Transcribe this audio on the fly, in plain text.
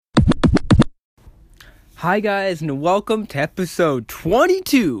Hi guys, and welcome to episode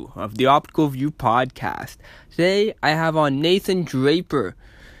 22 of the Optical View podcast. Today I have on Nathan Draper.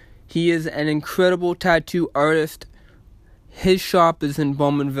 He is an incredible tattoo artist. His shop is in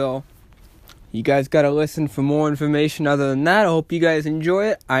Bowmanville. You guys gotta listen for more information other than that. I hope you guys enjoy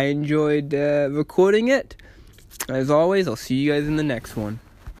it. I enjoyed recording it. As always, I'll see you guys in the next one.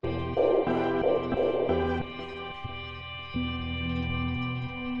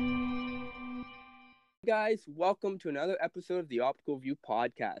 Guys, welcome to another episode of the Optical View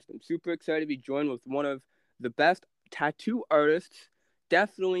podcast. I'm super excited to be joined with one of the best tattoo artists,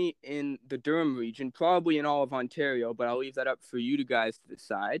 definitely in the Durham region, probably in all of Ontario, but I'll leave that up for you guys to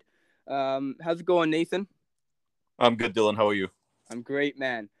decide. How's it going, Nathan? I'm good, Dylan. How are you? I'm great,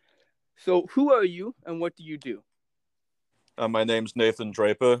 man. So who are you and what do you do? My name's Nathan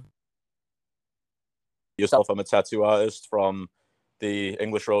Draper. Yourself, I'm a tattoo artist from the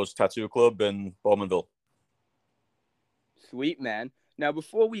English Rose Tattoo Club in Bowmanville. Sweet, man. Now,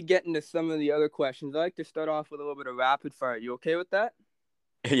 before we get into some of the other questions, I'd like to start off with a little bit of rapid fire. You okay with that?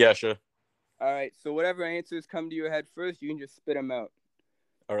 Yeah, sure. All right, so whatever answers come to your head first, you can just spit them out.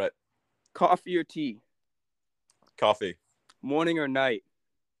 All right. Coffee or tea? Coffee. Morning or night?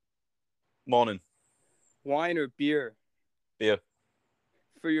 Morning. Wine or beer? Beer.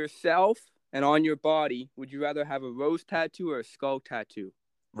 For yourself and on your body, would you rather have a rose tattoo or a skull tattoo?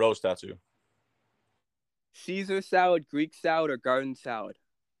 Rose tattoo. Caesar salad, Greek salad, or garden salad?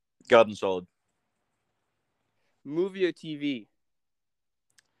 Garden salad. Movie or TV?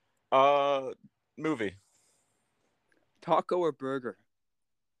 Movie. Taco or burger?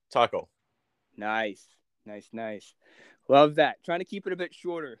 Taco. Nice. Love that. Trying to keep it a bit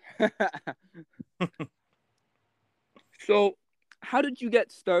shorter. So, how did you get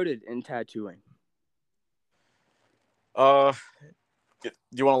started in tattooing? Do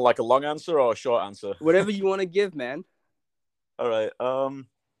you want like a long answer or a short answer? Whatever you want to give, man. All right.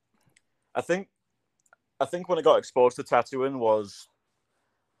 I think when I got exposed to tattooing was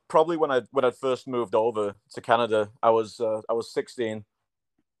probably when I first moved over to Canada. I was 16.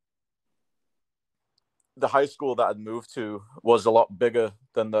 The high school that I'd moved to was a lot bigger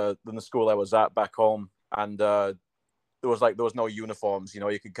than the school I was at back home, and there was no uniforms. You know,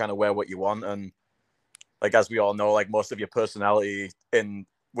 you could kind of wear what you want, and like as we all know, like most of your personality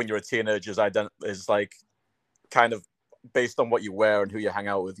when you're a teenager is like kind of based on what you wear and who you hang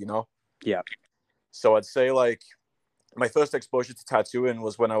out with. You know. Yeah. So I'd say like my first exposure to tattooing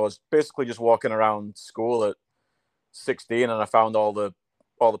was when I was basically just walking around school at 16, and I found all the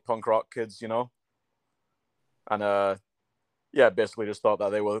punk rock kids, you know. And basically just thought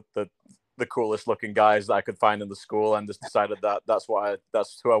that they were the coolest looking guys that I could find in the school, and just decided that that's who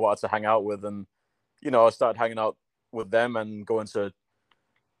I wanted to hang out with. And you know, I started hanging out with them and going to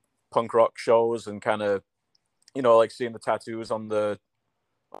punk rock shows and kind of, you know, like seeing the tattoos on the.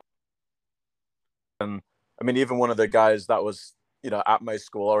 And I mean, even one of the guys that was, you know, at my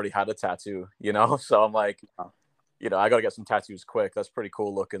school already had a tattoo, you know. So I'm like, you know, I got to get some tattoos quick. That's pretty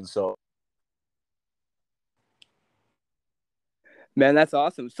cool looking. So. Man, that's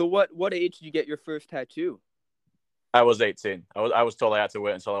awesome. So what age did you get your first tattoo? I was 18. I was told I had to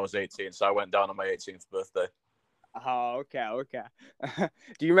wait until I was 18, so I went down on my 18th birthday. Oh, okay.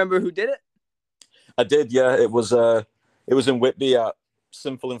 Do you remember who did it? I did, yeah. It was in Whitby at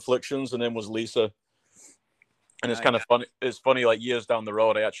Sinful Inflictions, and then was Lisa. And it's kind of funny. It's funny, like years down the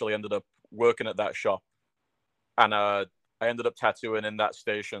road, I actually ended up working at that shop, and I ended up tattooing in that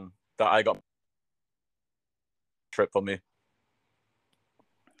station that I got trip for me.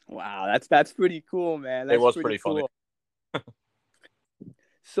 Wow, that's pretty cool, man. It was pretty funny.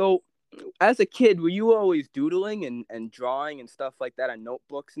 So, as a kid, were you always doodling and drawing and stuff like that on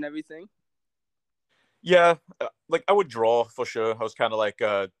notebooks and everything? Yeah, like I would draw for sure. I was kind of like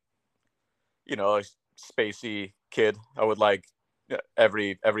you know, a spacey kid. I would like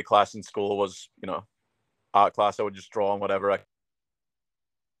every class in school was, you know, art class. I would just draw on whatever I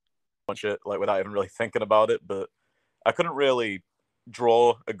bunch it, like without even really thinking about it. But I couldn't really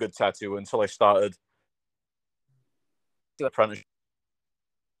draw a good tattoo until I started the apprenticeship.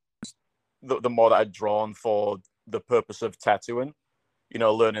 The more that I'd drawn for the purpose of tattooing, you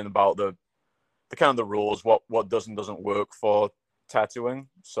know, learning about the kind of the rules, what does and doesn't work for tattooing.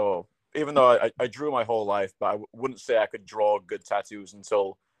 So even though I drew my whole life, but I wouldn't say I could draw good tattoos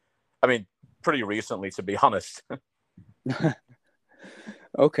until, I mean, pretty recently, to be honest.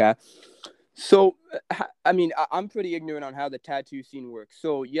 Okay. So, I mean, I'm pretty ignorant on how the tattoo scene works.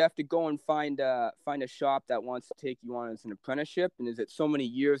 So you have to go and find a shop that wants to take you on as an apprenticeship, and is it so many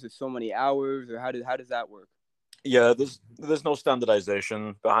years or so many hours, or how does that work? Yeah, there's no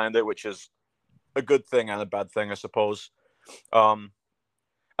standardization behind it, which is a good thing and a bad thing, I suppose. Um,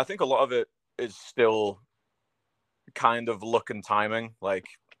 I think a lot of it is still kind of luck and timing, like,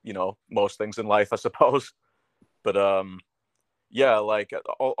 most things in life, I suppose. But yeah, like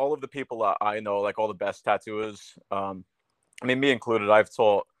all of the people that I know, like all the best tattooers, I mean, me included, I've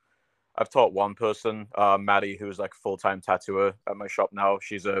taught one person, Maddie, who's like a full-time tattooer at my shop now.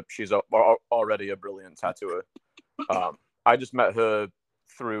 Already a brilliant tattooer. I just met her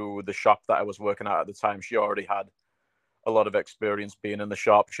through the shop that I was working at the time. She already had a lot of experience being in the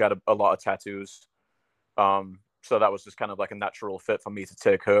shop. She had a lot of tattoos. So that was just kind of like a natural fit for me to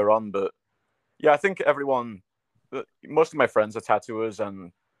take her on. But yeah, I think most of my friends are tattooers,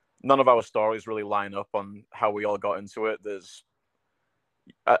 and none of our stories really line up on how we all got into it.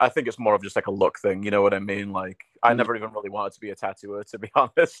 I think it's more of just like a luck thing. You know what I mean? Like, I never even really wanted to be a tattooer, to be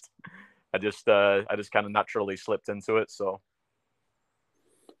honest. I just kind of naturally slipped into it. So.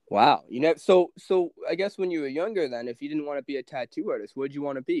 Wow. So I guess when you were younger, then, if you didn't want to be a tattoo artist, what did you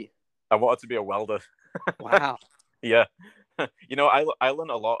want to be? I wanted to be a welder. Wow. Yeah. I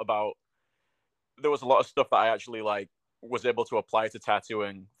learned a lot about, there was a lot of stuff that I actually like was able to apply to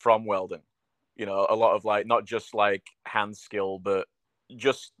tattooing from welding. A lot of like, not just like hand skill, but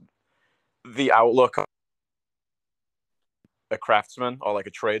just the outlook of a craftsman or like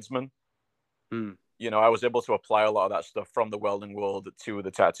a tradesman. Mm. I was able to apply a lot of that stuff from the welding world to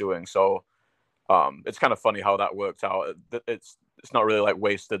the tattooing. So it's kind of funny how that worked out. It's not really like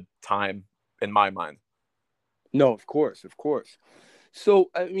wasted time in my mind. No, of course. So,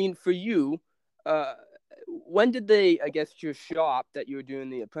 I mean, for you, uh, when did they, I guess, your shop that you were doing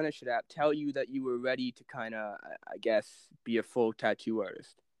the apprenticeship at, tell you that you were ready to kind of, I guess, be a full tattoo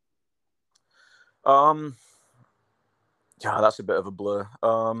artist? Yeah, that's a bit of a blur.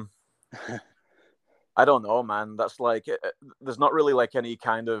 I don't know, man. That's like, there's not really like any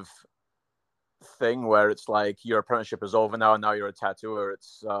kind of thing where it's like your apprenticeship is over now and now you're a tattooer.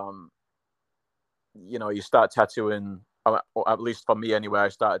 It's you start tattooing, or at least for me anyway, I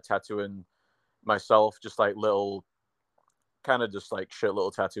started tattooing myself, just like little, kind of just like shit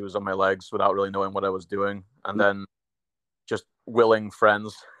little tattoos on my legs without really knowing what I was doing, and then just willing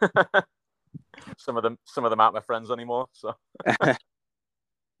friends. some of them aren't my friends anymore, so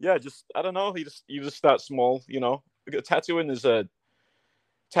yeah, just, I don't know, you just start small. tattooing is a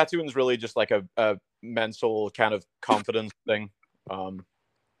Tattooing is really just like a mental kind of confidence thing.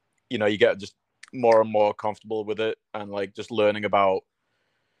 You get just more and more comfortable with it, and like just learning about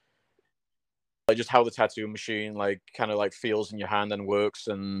like just how the tattoo machine like kind of like feels in your hand and works.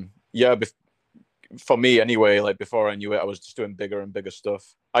 And yeah, for me anyway, like before I knew it, I was just doing bigger and bigger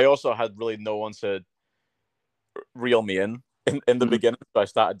stuff. I also had really no one to reel me in the beginning, so I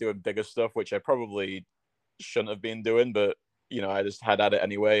started doing bigger stuff, which I probably shouldn't have been doing, but I just had at it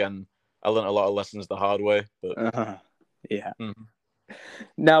anyway, and I learned a lot of lessons the hard way. But yeah.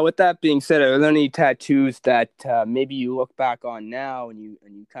 Now, with that being said, are there any tattoos that maybe you look back on now and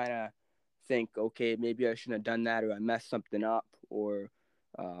you kind of think, okay, maybe I shouldn't have done that, or I messed something up, or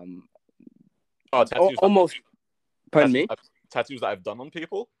tattoos almost pardon me? Tattoos that I've done on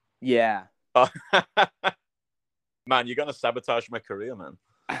people? Yeah. Man, you're gonna sabotage my career, man.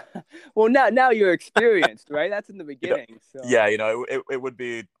 Well, now you're experienced, right? That's in the beginning. So. Yeah, it would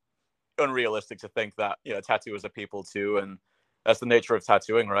be unrealistic to think that tattooers are people too, and that's the nature of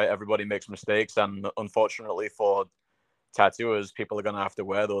tattooing, right? Everybody makes mistakes, and unfortunately for tattooers, people are gonna have to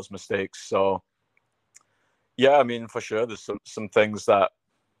wear those mistakes. So yeah, I mean, for sure, there's some things that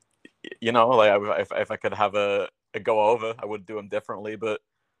like if I could have a go over, I would do them differently. But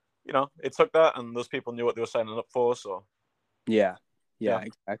it took that, and those people knew what they were signing up for. So yeah,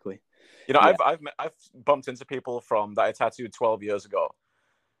 exactly. I've bumped into people from that I tattooed 12 years ago,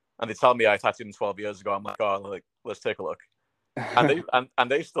 and they tell me I tattooed them 12 years ago. I'm like, oh, like, let's take a look, and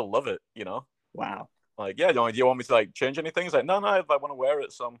they still love it. Wow. Like, yeah, do you want me to like change anything? It's like, no, I want to wear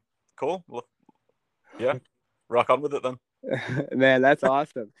it. So cool. Well, yeah, rock on with it then. Man, that's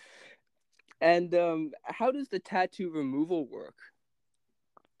awesome. And how does the tattoo removal work?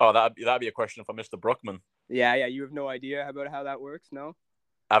 Oh, that'd be a question for Mr. Brookman. Yeah, you have no idea about how that works, no?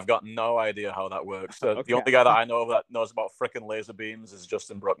 I've got no idea how that works. Okay. The only guy that I know that knows about frickin' laser beams is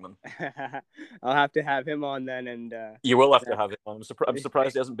Justin Brookman. I'll have to have him on then, and you will have to have him on. I'm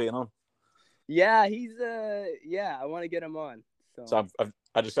surprised he hasn't been on. Yeah, he's I want to get him on. So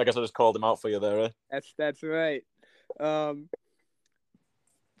I guess I just called him out for you there. Eh? That's right. So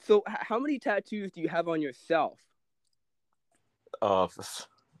how many tattoos do you have on yourself?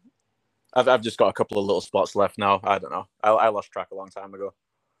 I've just got a couple of little spots left now. I don't know. I lost track a long time ago.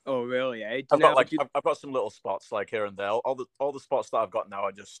 Oh really? I've got some little spots like here and there. All the spots that I've got now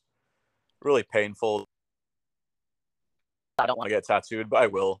are just really painful. I don't want to get tattooed, but I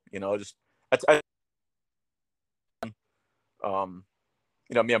will. Just um,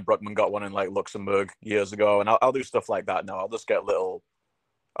 me and Bruckman got one in like Luxembourg years ago, and I'll do stuff like that now. I'll just get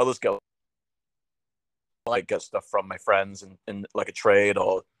like get stuff from my friends in like a trade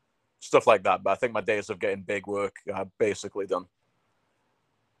or stuff like that. But I think my days of getting big work are basically done.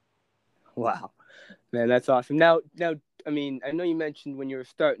 Wow, man, that's awesome. Now, I mean, I know you mentioned when you were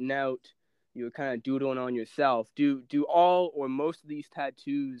starting out, you were kind of doodling on yourself. Do all or most of these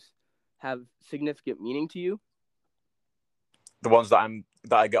tattoos have significant meaning to you? The ones that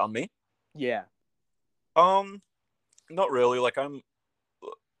I get on me, Yeah. um, not really. Like I'm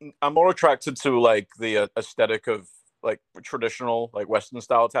more attracted to like the aesthetic of like traditional like Western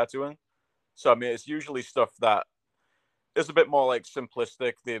style tattooing. So I mean, it's usually stuff that is a bit more like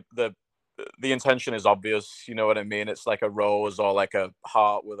simplistic. The intention is obvious. You know what I mean? It's like a rose or like a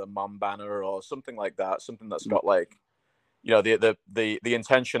heart with a mom banner or something like that. Something that's got like, the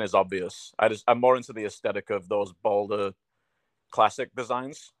intention is obvious. I'm more into the aesthetic of those bolder classic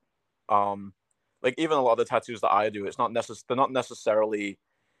designs. Um, like even a lot of the tattoos that I do, they're not necessarily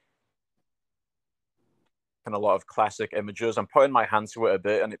in a lot of classic images. I'm putting my hand to it a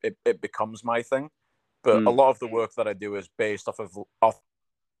bit, and it becomes my thing. But a lot of the work that I do is based off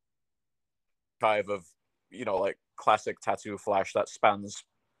kind of like classic tattoo flash that spans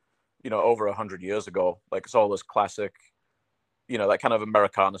over 100 years ago. Like it's all this classic, that kind of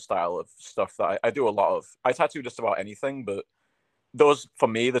Americana style of stuff that I do a lot of. I tattoo just about anything, but those, for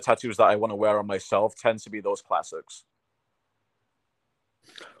me, the tattoos that I want to wear on myself tend to be those classics.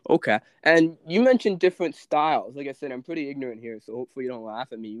 Okay. And you mentioned different styles. Like I said, I'm pretty ignorant here, so hopefully you don't laugh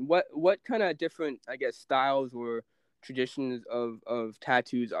at me. What kind of different, I guess, styles or traditions of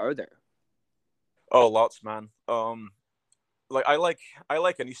tattoos are there? Oh, lots, man. Like I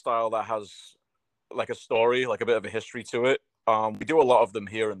like any style that has like a story, like a bit of a history to it. We do a lot of them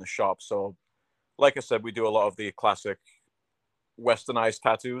here in the shop. So, like I said, we do a lot of the classic westernized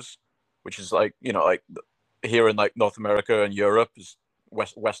tattoos, which is like like here in like North America and Europe is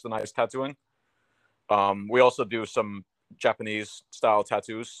westernized tattooing. We also do some Japanese style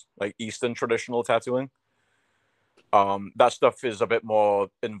tattoos, like Eastern traditional tattooing. That stuff is a bit more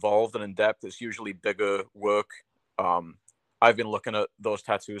involved and in depth. It's usually bigger work. Um, I've been looking at those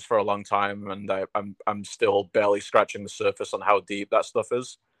tattoos for a long time, and I'm still barely scratching the surface on how deep that stuff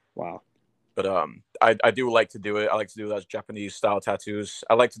is. Wow. But I do like to do it. I like to do those Japanese style tattoos.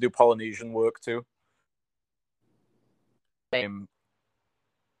 I like to do Polynesian work too. Same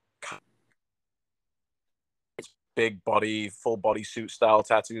big body, full body suit style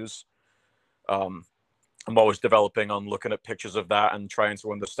tattoos. Um, I'm always developing on looking at pictures of that and trying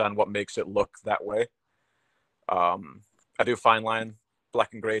to understand what makes it look that way. I do fine line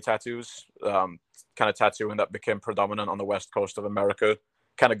black and gray tattoos, kind of tattooing that became predominant on the west coast of America.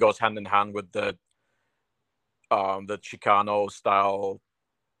 Kind of goes hand in hand with the Chicano style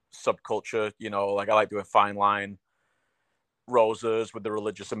subculture. Like I like doing fine line roses with the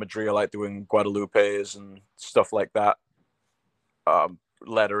religious imagery. I like doing Guadalupes and stuff like that.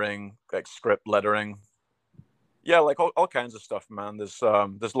 Lettering, like script lettering. Yeah, like all kinds of stuff, man. There's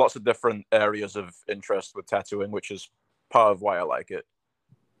lots of different areas of interest with tattooing, which is part of why I like it.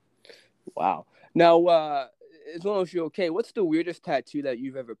 Wow. Now, as long as you're okay, what's the weirdest tattoo that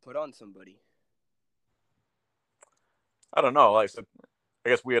you've ever put on somebody? I don't know. Like, so I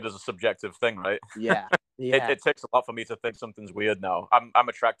guess weird is a subjective thing, right? Yeah. it, Yeah. it takes a lot for me to think something's weird now. I'm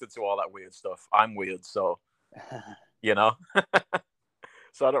attracted to all that weird stuff. I'm weird, so you know.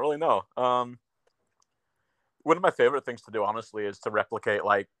 So I don't really know. One of my favorite things to do, honestly, is to replicate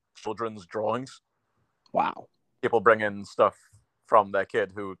like children's drawings. Wow. People bring in stuff from their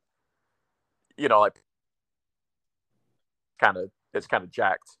kid who, like it's kind of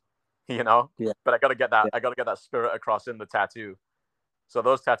jacked, Yeah. But Yeah. I gotta get that spirit across in the tattoo. So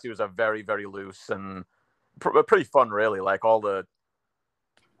those tattoos are very, very loose and pretty fun, really. Like all the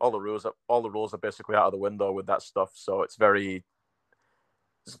rules are basically out of the window with that stuff. So it's very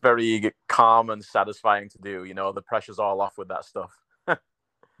calm and satisfying to do. The pressure's all off with that stuff. I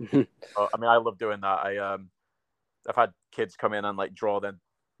mean, I love doing that. I've had kids come in and like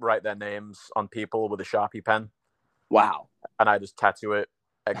write their names on people with a Sharpie pen, Wow. and I just tattoo it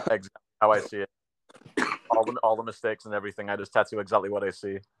exactly how I see it. All the mistakes and everything, I just tattoo exactly what I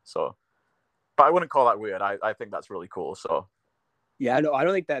see. So, but I wouldn't call that weird. I think that's really cool. So, Yeah, no, I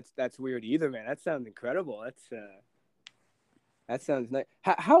don't think that's weird either, man. That sounds incredible. That sounds nice.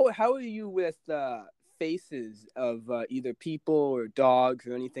 How are you with faces of either people or dogs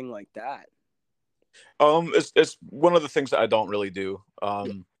or anything like that? it's one of the things that I don't really do.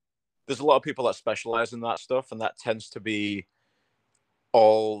 there's a lot of people that specialize in that stuff, and that tends to be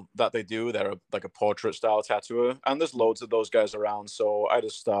all that they do. They're like a portrait style tattooer, and there's loads of those guys around. So I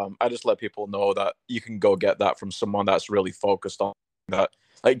just let people know that you can go get that from someone that's really focused on that.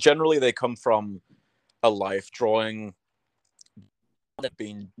 Like generally they come from a life drawing. They've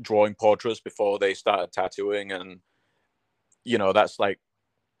been drawing portraits before they started tattooing, and that's like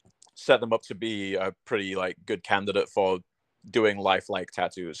set them up to be a pretty like good candidate for doing lifelike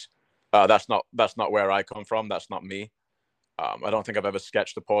tattoos. That's not where I come from. That's not me. I don't think I've ever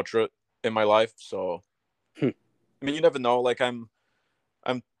sketched a portrait in my life. So, I mean, you never know. Like I'm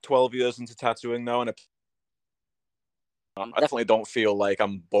 12 years into tattooing now, and I definitely don't feel like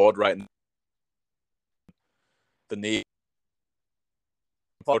I'm bored right now. The need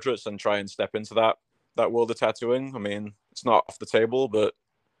portraits and try and step into that world of tattooing. I mean, it's not off the table, but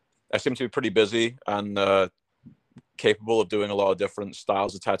I seem to be pretty busy and capable of doing a lot of different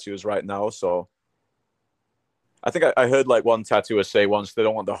styles of tattoos right now. So I think I heard like one tattooer say once they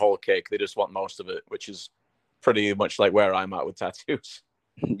don't want the whole cake, they just want most of it, which is pretty much like where I'm at with tattoos.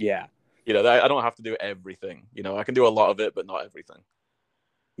 Yeah. I don't have to do everything. I can do a lot of it, but not everything.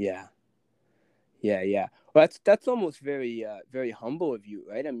 Yeah. Yeah. Well, that's almost very very humble of you,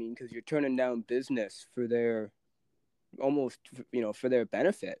 right? I mean, because you're turning down business for their almost for their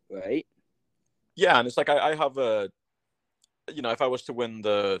benefit, right? Yeah, and it's like I have if I was to win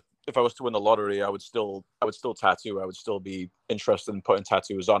the lottery, I would still tattoo. I would still be interested in putting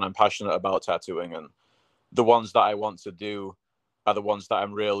tattoos on. I'm passionate about tattooing, and the ones that I want to do are the ones that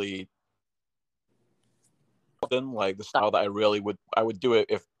I'm really in, like the style that I would do it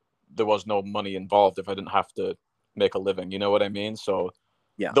if there was no money involved, if I didn't have to make a living. You know what I mean? So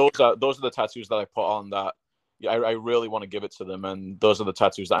Yeah. those are the tattoos that I put on that I really want to give it to them, and those are the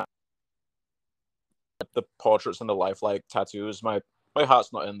tattoos that the portraits and the lifelike tattoos. My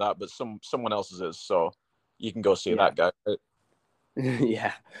heart's not in that, but someone else's is. So you can go see that guy. Right?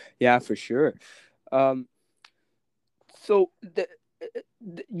 Yeah, for sure. So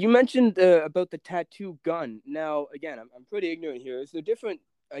you mentioned about the tattoo gun. Now, again, I'm pretty ignorant here. Is there different,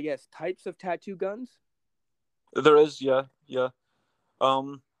 I guess, types of tattoo guns? There is, yeah.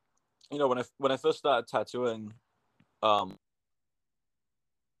 When I first started tattooing,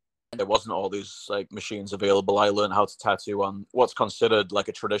 there wasn't all these like machines available. I learned how to tattoo on what's considered like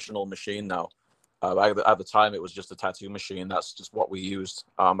a traditional machine now. At the time, it was just a tattoo machine. That's just what we used.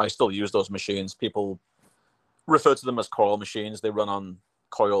 I still use those machines. People refer to them as coil machines. They run on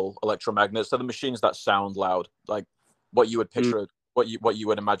coil electromagnets. They're the machines that sound loud, like what you would picture, what you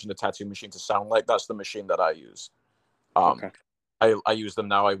would imagine a tattoo machine to sound like. That's the machine that I use. Okay. I use them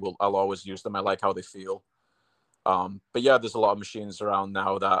now. I'll always use them. I like how they feel. But yeah, there's a lot of machines around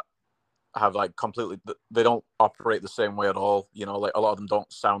now that have like they don't operate the same way at all. Like a lot of them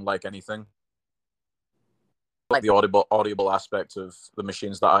don't sound like anything. Like the audible aspect of the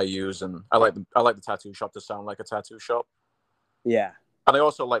machines that I use, and I like the tattoo shop to sound like a tattoo shop. Yeah. And I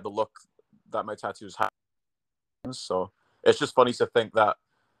also like the look that my tattoos have. So it's just funny to think that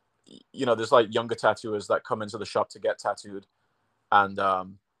there's like younger tattooers that come into the shop to get tattooed, and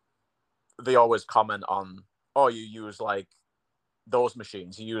they always comment on, oh, you use like those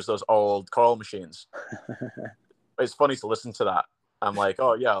machines, you use those old coil machines. It's funny to listen to that. I'm like,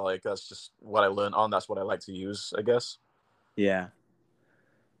 oh yeah, like that's just what I learned on. That's what I like to use, I guess. Yeah.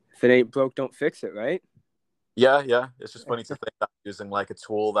 If it ain't broke, don't fix it, right? Yeah. It's just funny to think that using like a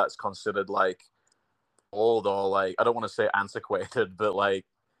tool that's considered like old or like, I don't want to say antiquated, but like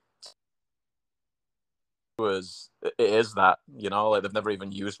it is that, like they've never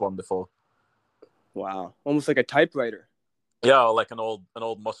even used one before. Wow. Almost like a typewriter. Yeah, or like an old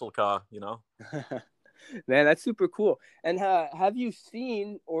muscle car, Man, that's super cool. And have you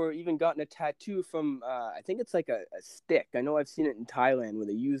seen or even gotten a tattoo from? I think it's like a stick. I know I've seen it in Thailand where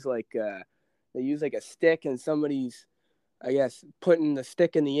they use like a stick and somebody's, I guess, putting the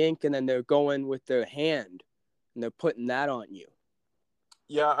stick in the ink and then they're going with their hand and they're putting that on you.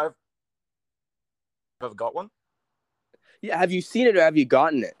 Yeah, I've got one. Yeah, have you seen it or have you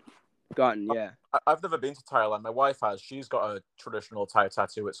gotten it? Yeah. I've never been to Thailand. My wife has. She's got a traditional Thai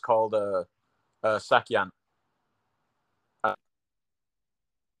tattoo. It's called a sakyan.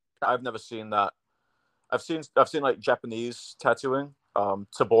 I've never seen that. I've seen like Japanese tattooing,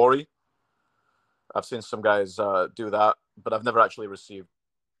 tabori. I've seen some guys do that, but I've never actually received.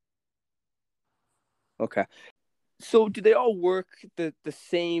 Okay. So do they all work the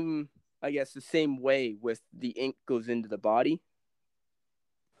same? I guess the same way with the ink goes into the body.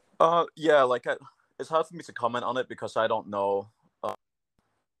 Yeah, like it's hard for me to comment on it because I don't know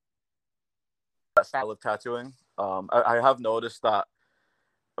that style of tattooing. I have noticed that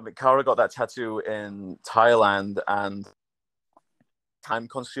I mean, Kara got that tattoo in Thailand, and time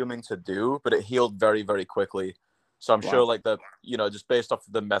consuming to do, but it healed very, very quickly. So I'm sure Wow. like just based off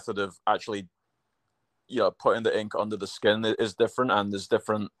the method of actually, putting the ink under the skin is different, and there's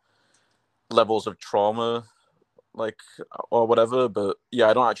different levels of trauma, like, or whatever. But yeah,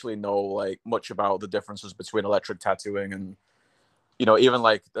 I don't actually know like much about the differences between electric tattooing and, even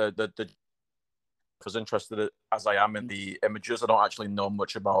like the as interested as I am in the images, I don't actually know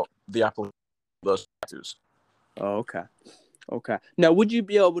much about the application of those tattoos. Oh, okay. Okay. Now, would you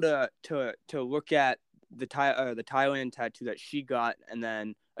be able to look at the Thailand tattoo that she got, and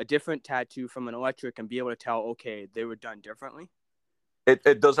then a different tattoo from an electric, and be able to tell, okay, they were done differently?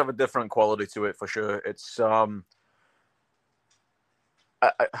 It does have a different quality to it for sure. It's I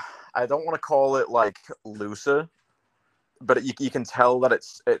I don't want to call it like looser, but you can tell that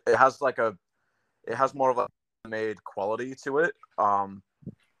it has like it has more of a made quality to it.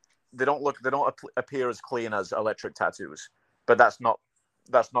 They don't appear as clean as electric tattoos, but that's not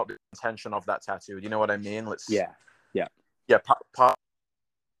the intention of that tattoo. Do you know what I mean? Let's Yeah. Yeah. Yeah. Part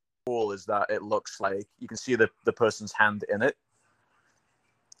cool is that it looks like you can see the person's hand in it,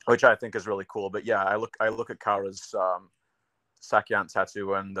 which I think is really cool. But yeah, I look at Kara's Sakyant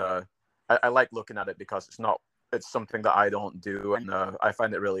tattoo, and I like looking at it because it's something that I don't do, and I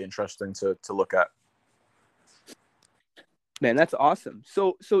find it really interesting to look at. Man, that's awesome.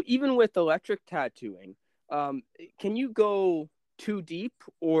 So even with electric tattooing, um, can you go too deep,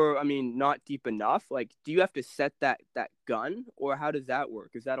 or I mean, not deep enough? Like, do you have to set that gun, or how does that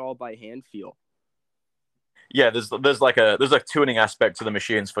work? Is that all by hand feel? Yeah, there's a tuning aspect to the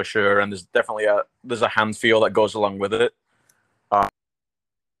machines for sure, and there's definitely a hand feel that goes along with it. Uh,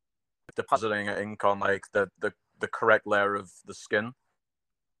 Depositing ink on like the correct layer of the skin.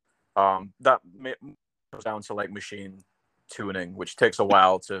 That goes down to like machine tuning, which takes a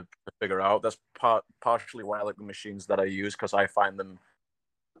while to figure out. That's partially why I like the machines that I use, because I find them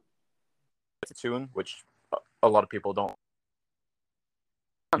to tune, which a lot of people don't.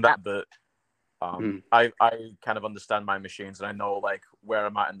 That, but Mm. I kind of understand my machines, and I know like where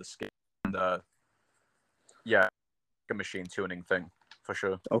I'm at in the skin. And yeah, a machine tuning thing for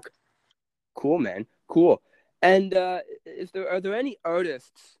sure. Okay, cool, man, cool. And are there any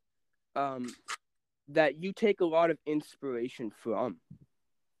artists um that you take a lot of inspiration from?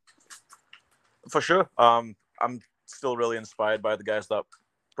 For sure. I'm still really inspired by the guys that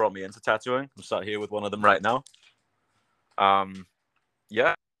brought me into tattooing. I'm sat here with one of them right now. Um,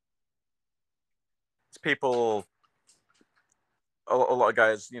 yeah, it's people, a lot of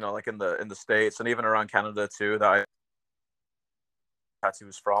guys, like in the States and even around Canada too, that I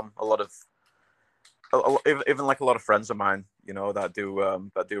tattoos from. Even like a lot of friends of mine, that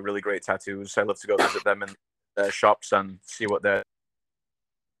do really great tattoos. I love to go visit them in their shops and see what they're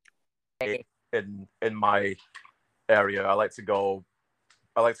in my area. I like to go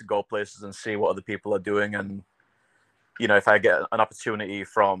places and see what other people are doing, and if I get an opportunity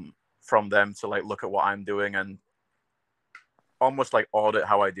from them to like look at what I'm doing and almost like audit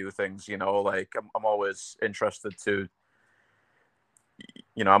how I do things, like I'm always interested to,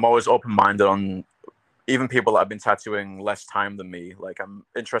 I'm always open minded on even people that have been tattooing less time than me. Like I'm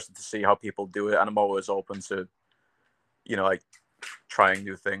interested to see how people do it, and I'm always open to, like trying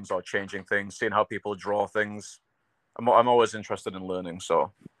new things or changing things, seeing how people draw things. I'm always interested in learning.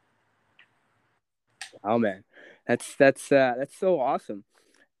 So Oh man, that's so awesome.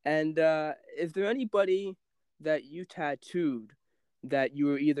 And is there anybody that you tattooed that you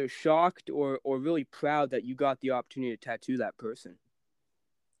were either shocked or really proud that you got the opportunity to tattoo that person?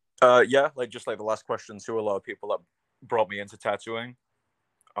 yeah, like just like the last question too, a lot of people that brought me into tattooing.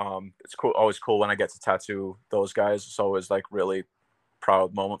 It's cool, always cool when I get to tattoo those guys. It's always like really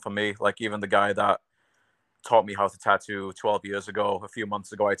proud moment for me. Like even the guy that taught me how to tattoo 12 years ago, a few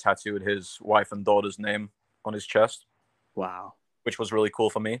months ago, I tattooed his wife and daughter's name on his chest, Wow. which was really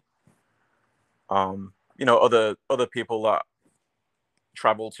cool for me. Other people that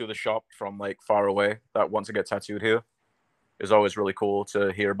travel to the shop from like far away that want to get tattooed here is always really cool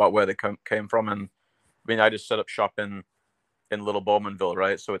to hear about where they came from. And I mean, I just set up shop in Little Bowmanville,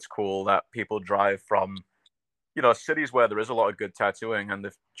 right? So it's cool that people drive from, cities where there is a lot of good tattooing, and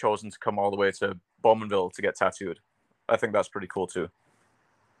they've chosen to come all the way to Bowmanville to get tattooed. I think that's pretty cool too.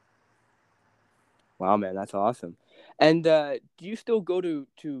 Wow, man, that's awesome. And do you still go to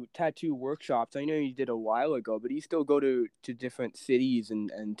tattoo workshops? I know you did a while ago, but do you still go to different cities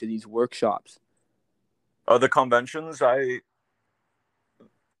and to these workshops? Other conventions,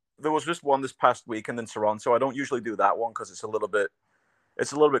 there was just one this past weekend in Toronto. I don't usually do that one because it's a little bit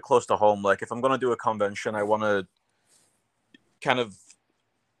close to home. Like if I'm gonna do a convention, I want to kind of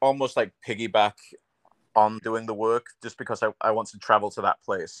almost like piggyback on doing the work just because I want to travel to that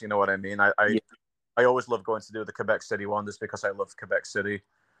place. You know what I mean? Yeah. I always love going to do the Quebec City one just because I love Quebec City.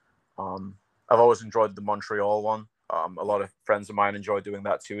 I've always enjoyed the Montreal one. A lot of friends of mine enjoy doing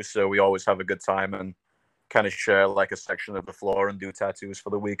that too, so we always have a good time and kind of share like a section of the floor and do tattoos for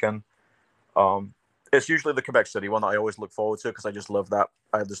the weekend. It's usually the Quebec City one that I always look forward to because I just love that.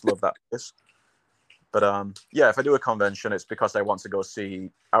 I just love that place. But yeah, if I do a convention, it's because I want to go see.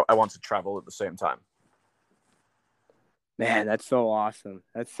 I want to travel at the same time. Man, that's so awesome.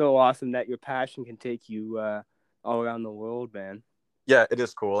 That's so awesome that your passion can take you all around the world, man. Yeah, it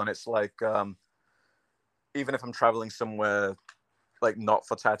is cool, and it's like even if I'm traveling somewhere like not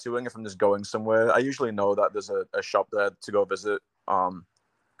for tattooing, if I'm just going somewhere, I usually know that there's a shop there to go visit. And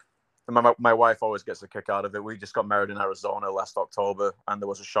my wife always gets a kick out of it. We just got married in Arizona last October, and there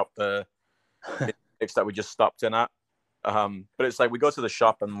was a shop there that we just stopped in at. But it's like we go to the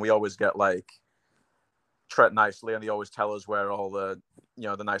shop and we always get like treat nicely, and they always tell us where all the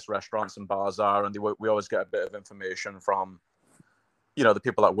the nice restaurants and bars are, and we always get a bit of information from the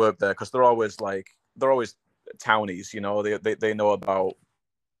people that work there because they're always townies. They know about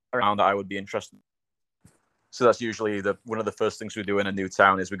around that I would be interested. So that's usually one of the first things we do in a new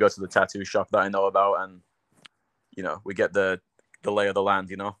town is we go to the tattoo shop that I know about, and we get the lay of the land.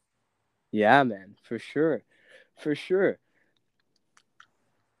 Yeah, man, for sure, for sure.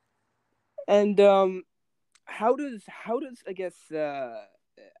 And how does I guess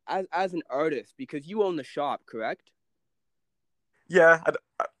as an artist, because you own the shop, correct? Yeah,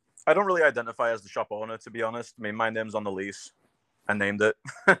 I don't really identify as the shop owner, to be honest. I mean, my name's on the lease. I named it,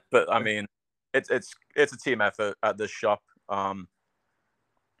 but I mean, it's a team effort at this shop.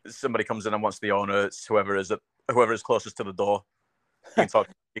 Somebody comes in and wants the owner. It's whoever is closest to the door. You can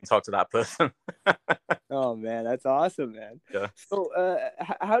talk to that person. Oh man, that's awesome, man. Yeah. So,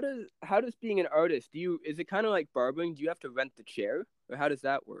 how does being an artist? Is it kind of like barbering? Do you have to rent the chair, or how does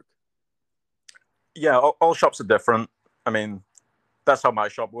that work? Yeah, all shops are different. I mean, that's how my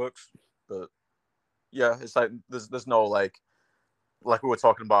shop works. But yeah, it's like there's no like we were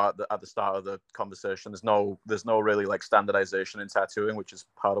talking about at the start of the conversation. There's no really like standardization in tattooing, which is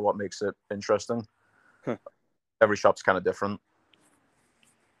part of what makes it interesting. Huh. Every shop's kind of different.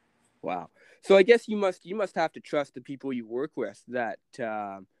 Wow. So I guess you must have to trust the people you work with that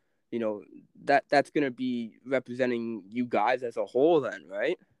that's going to be representing you guys as a whole then,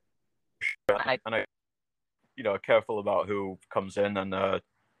 right? And I careful about who comes in, and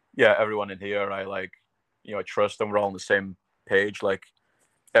yeah, everyone in here I trust, and we're all on the same page. Like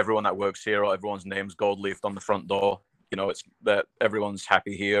everyone that works here, or everyone's name's gold leafed on the front door. It's that everyone's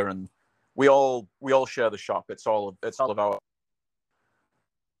happy here, and we all share the shop. It's all about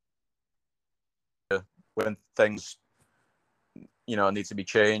when things need to be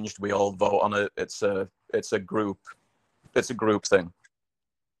changed. We all vote on it. It's a group thing.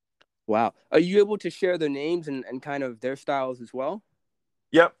 Wow. Are you able to share their names and kind of their styles as well?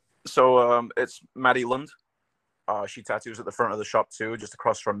 Yep. So it's Maddie Lund. She tattoos at the front of the shop too, just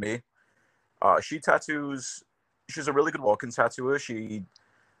across from me. She tattoos. She's a really good walk-in tattooer. She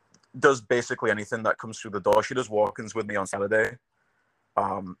does basically anything that comes through the door. She does walk-ins with me on Saturday.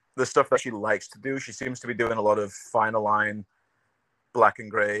 The stuff that she likes to do, she seems to be doing a lot of finer line, black and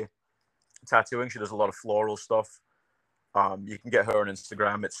gray tattooing. She does a lot of floral stuff. You can get her on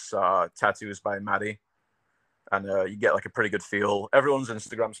Instagram. It's tattoos by Maddie, and you get like a pretty good feel. Everyone's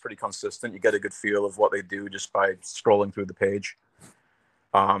Instagram's pretty consistent. You get a good feel of what they do just by scrolling through the page.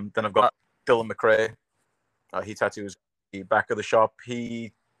 Then I've got Dylan McRae. He tattoos the back of the shop.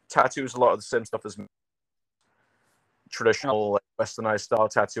 He tattoos a lot of the same stuff as traditional like, westernized style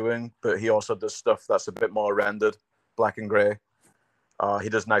tattooing, but he also does stuff that's a bit more rendered, black and gray. He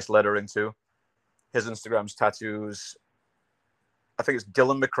does nice lettering too. His Instagram's tattoos. I think it's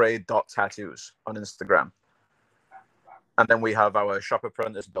Dylan McRae .tattoos on Instagram. And then we have our shop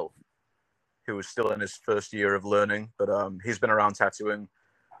apprentice Bill, who is still in his first year of learning, but he's been around tattooing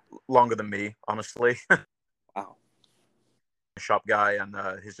longer than me, honestly. Wow. Shop guy, and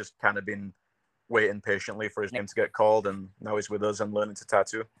he's just kind of been waiting patiently for his name to get called, and now he's with us and learning to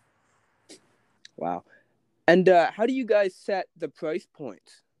tattoo. Wow. And how do you guys set the price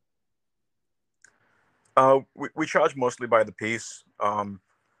points? We charge mostly by the piece,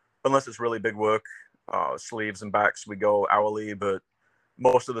 unless it's really big work. Sleeves and backs, we go hourly, but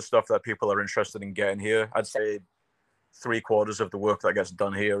most of the stuff that people are interested in getting here, I'd say 3/4 of the work that gets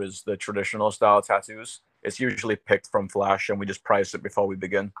done here is the traditional style tattoos. It's usually picked from Flash, and we just price it before we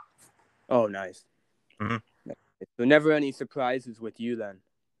begin. Oh, nice. Mm-hmm. So never any surprises with you then.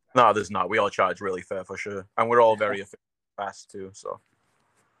 No, there's not. We all charge really fair for sure, and we're all very fast too. So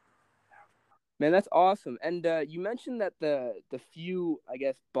Man, that's awesome. And you mentioned that the few, I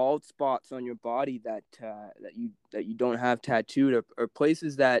guess, bald spots on your body that you don't have tattooed are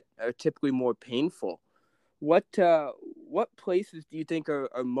places that are typically more painful. What places do you think are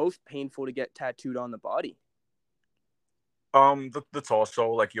most painful to get tattooed on the body? The torso,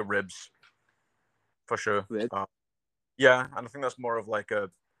 like your ribs, for sure. Ribs? Yeah, and I think that's more of like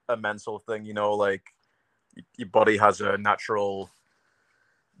a mental thing, like your body has a natural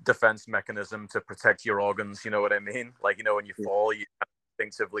defense mechanism to protect your organs, you know what I mean? Like, when you Yeah. fall, you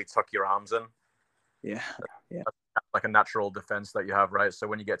instinctively tuck your arms in. Yeah. Yeah. That's like a natural defense that you have, right? So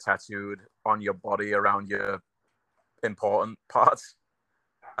when you get tattooed on your body around your important parts,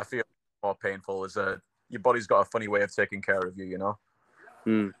 I feel more painful is your body's got a funny way of taking care of you.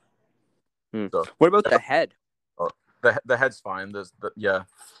 Hmm. Hmm. So What about the head? the head's fine. Yeah,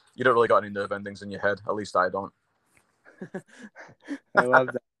 you don't really got any nerve endings in your head. At least I don't. I love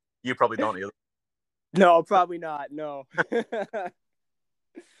that. You probably don't either. No, probably not. No.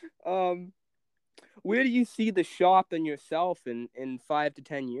 um, where do you see the shop and yourself in 5 to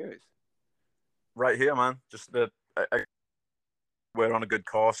 10 years? Right here, man. Just we're on a good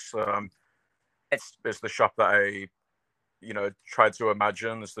course. It's the shop that I tried to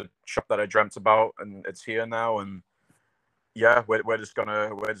imagine. It's the shop that I dreamt about, and it's here now. And yeah, we're just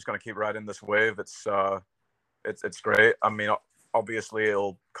gonna keep riding this wave. It's great. I mean, obviously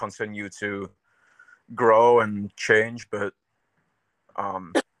it'll continue to grow and change, but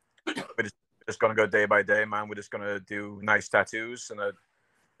we're just gonna go day by day, man. We're just gonna do nice tattoos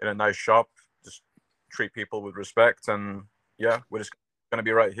in a nice shop. Just treat people with respect, and yeah, we're just gonna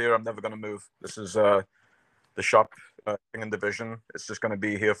be right here. I'm never gonna move. This is the shop thing and division. It's just gonna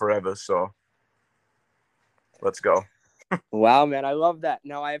be here forever. So let's go. Wow, man, I love that.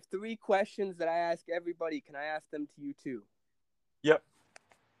 Now I have 3 questions that I ask everybody. Can I ask them to you too? Yep.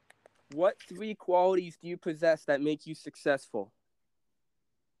 What 3 qualities do you possess that make you successful?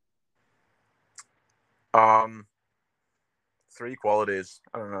 Um, 3 qualities.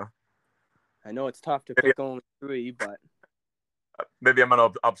 I don't know. I know it's tough to Maybe, pick only 3, but maybe I'm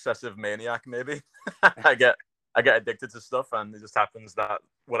an obsessive maniac. Maybe I get addicted to stuff, and it just happens that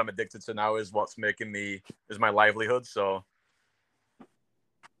what I'm addicted to now is what's making me is my livelihood. So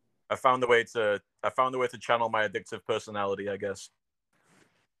I found a way to channel my addictive personality, I guess.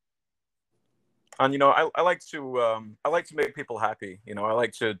 And I like to make people happy. I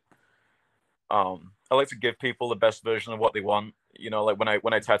like to give people the best version of what they want. Like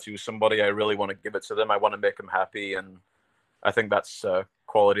when I tattoo somebody, I really want to give it to them. I want to make them happy, and I think that's a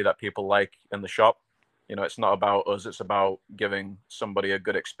quality that people like in the shop. It's not about us; it's about giving somebody a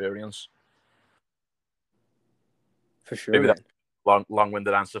good experience. for sure, Maybe that's man. a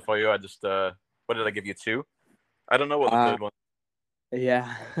long-winded answer for you. I just what did I give you, 2? I don't know what the Uh, third one.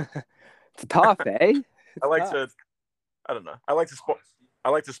 yeah. It's tough, eh? I It's like tough. to. I don't know. I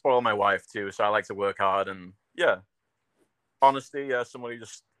like to spoil my wife too, so I like to work hard and yeah, honesty. Yeah, somebody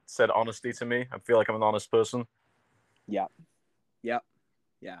just said honesty to me. I feel like I'm an honest person. Yeah. Yeah.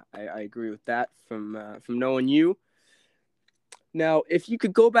 Yeah. I agree with that from knowing you. Now, if you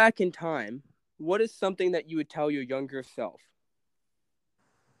could go back in time, what is something that you would tell your younger self?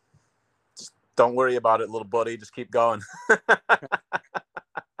 Just don't worry about it, little buddy. Just keep going.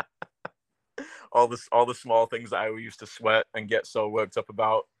 All the small things that I used to sweat and get so worked up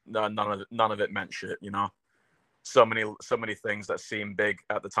about, no, none of it meant shit. So many things that seem big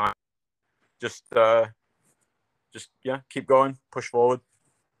at the time. Just yeah, keep going, push forward.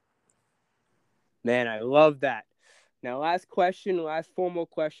 Man, I love that. Now, last formal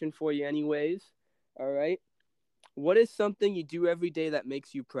question for you, anyways. All right. What is something you do every day that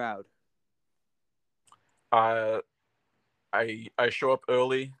makes you proud? Uh, I show up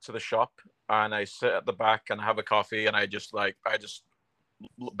early to the shop and I sit at the back and have a coffee and I just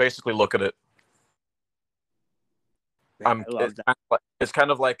basically look at it. Man, I love that. It's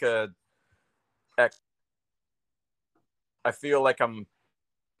kind of like I feel like I'm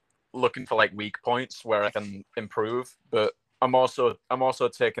looking for like weak points where I can improve, but I'm also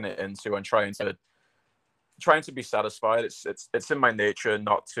taking it into and trying to be satisfied. It's in my nature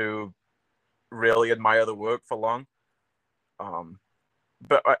not to really admire the work for long. Um,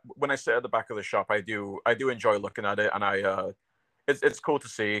 but when I sit at the back of the shop, I do enjoy looking at it, and it's cool to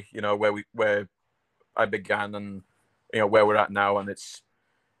see where I began and where we're at now, and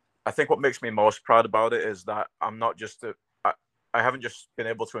I think what makes me most proud about it is that I'm not just I haven't just been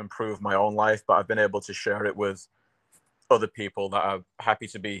able to improve my own life, but I've been able to share it with other people that are happy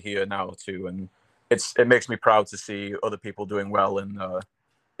to be here now too, and it makes me proud to see other people doing well in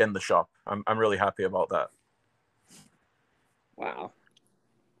the shop. I'm really happy about that. Wow.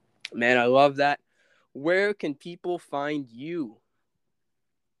 Man, I love that. Where can people find you?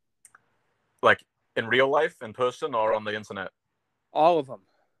 Like in real life, in person, or on the internet? All of them.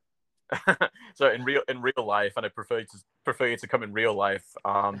 So in real life, and I prefer you to come in real life.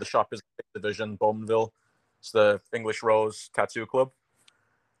 The shop is Division, Bowmanville. It's the English Rose Tattoo Club.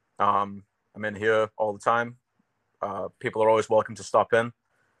 I'm in here all the time. People are always welcome to stop in.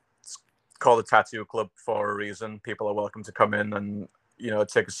 It's called a tattoo club for a reason. People are welcome to come in and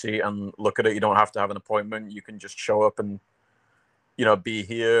take a seat and look at it. You don't have to have an appointment. You can just show up and be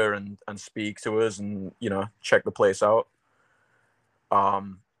here and speak to us and check the place out.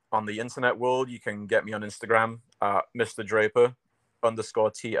 On the internet world, you can get me on Instagram at Mr. Draper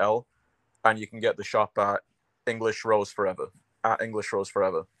 _TL, and you can get the shop at English Rose Forever.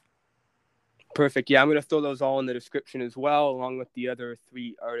 Perfect. Yeah, I'm going to throw those all in the description as well, along with the other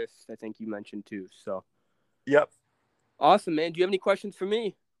 3 artists I think you mentioned too. So, yep. Awesome, man. Do you have any questions for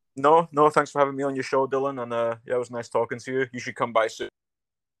me? No. Thanks for having me on your show, Dylan. And it was nice talking to you. You should come by soon.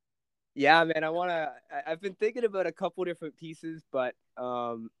 Yeah, man. I've been thinking about a couple different pieces, but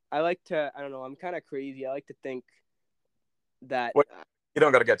I like to. I don't know. I'm kind of crazy. I like to think that. Well, you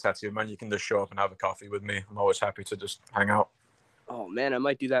don't got to get tattooed, man. You can just show up and have a coffee with me. I'm always happy to just hang out. Oh man, I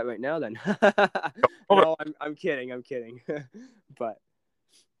might do that right now then. No, I'm kidding. But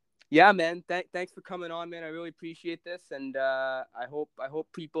yeah, man. Thanks for coming on, man. I really appreciate this, and I hope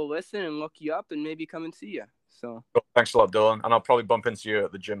people listen and look you up and maybe come and see you. So thanks a lot, Dylan, and I'll probably bump into you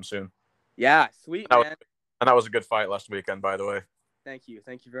at the gym soon. Yeah, sweet, man. And that was a good fight last weekend, by the way. Thank you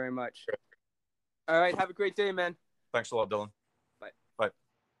very much. Sure. All right, have a great day, man. Thanks a lot, Dylan. Bye.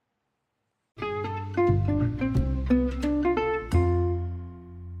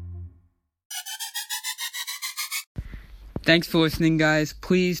 Thanks for listening, guys.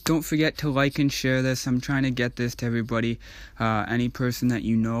 Please don't forget to like and share this. I'm trying to get this to everybody. Any person that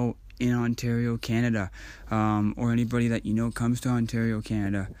you know in Ontario, Canada, or anybody that you know comes to Ontario,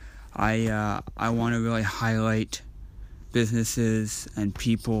 Canada. I want to really highlight businesses and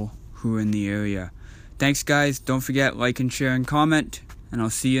people who are in the area. Thanks, guys. Don't forget, like and share and comment, and I'll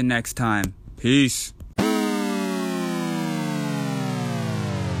see you next time. Peace.